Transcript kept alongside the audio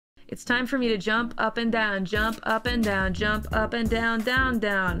It's time for me to jump up and down, jump up and down, jump up and down, down,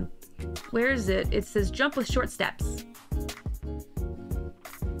 down. Where is it? It says jump with short steps.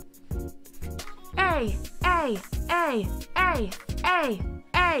 A, A, A, A, A,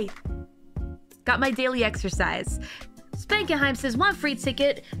 A. Got my daily exercise. Spankenheim says, one free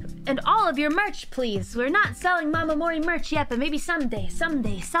ticket and all of your merch, please. We're not selling Mama Mori merch yet, but maybe someday,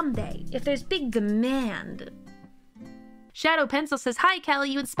 if there's big demand. Shadow Pencil says, hi, Calli,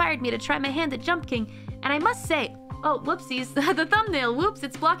 you inspired me to try my hand at Jump King, and I must say, oh, whoopsies, the thumbnail, whoops,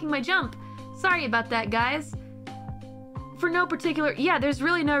 it's blocking my jump. Sorry about that, guys. For no particular, yeah, there's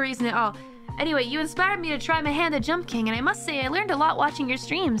really no reason at all. Anyway, you inspired me to try my hand at Jump King, and I must say I learned a lot watching your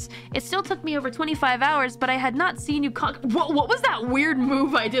streams. It still took me over 25 hours, but I had not seen you what was that weird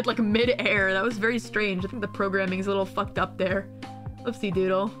move I did, like, mid-air? That was very strange. I think the programming's a little fucked up there. Whoopsie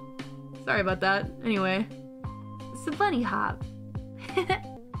doodle. Sorry about that. Anyway. It's a bunny hop.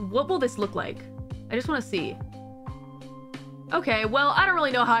 What will this look like? I just want to see. Okay, well, I don't really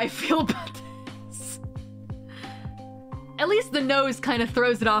know how I feel about this. At least the nose kind of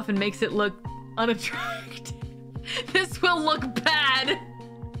throws it off and makes it look unattractive. This will look bad.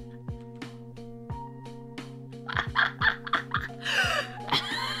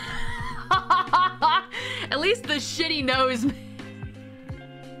 At least the shitty nose.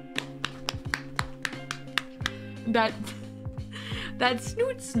 That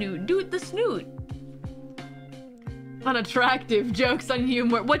snoot, dude, the snoot. Unattractive jokes on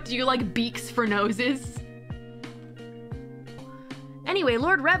humor. What, do you like beaks for noses? Anyway,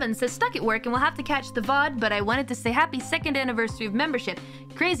 Lord Revan says stuck at work and we'll have to catch the VOD, but I wanted to say happy 2nd anniversary of membership.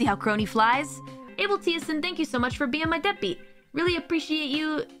 Crazy how Crony flies. Abel Tieson, thank you so much for being my deadbeat. Really appreciate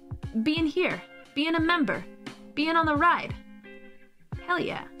you being here, being a member, being on the ride. Hell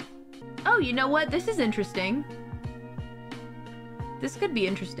yeah. Oh, you know what? This is interesting. This could be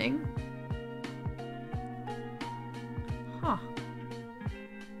interesting. Huh.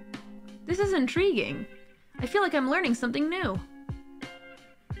 This is intriguing. I feel like I'm learning something new.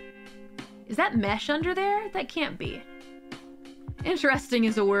 Is that mesh under there? That can't be. Interesting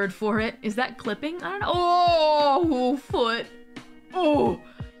is a word for it. Is that clipping? I don't know. Oh, foot. Oh,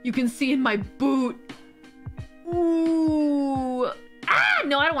 you can see in my boot. Ooh. Ah,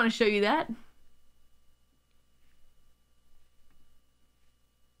 no, I don't want to show you that.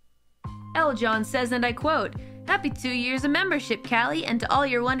 L. John says, and I quote, happy 2 years of membership, Calli, and to all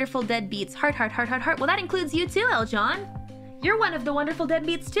your wonderful deadbeats. Heart, heart, heart, heart, heart. Well, that includes you too, L. John. You're one of the wonderful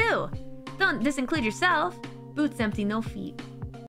deadbeats too. Don't disinclude yourself. Boots empty, no feet.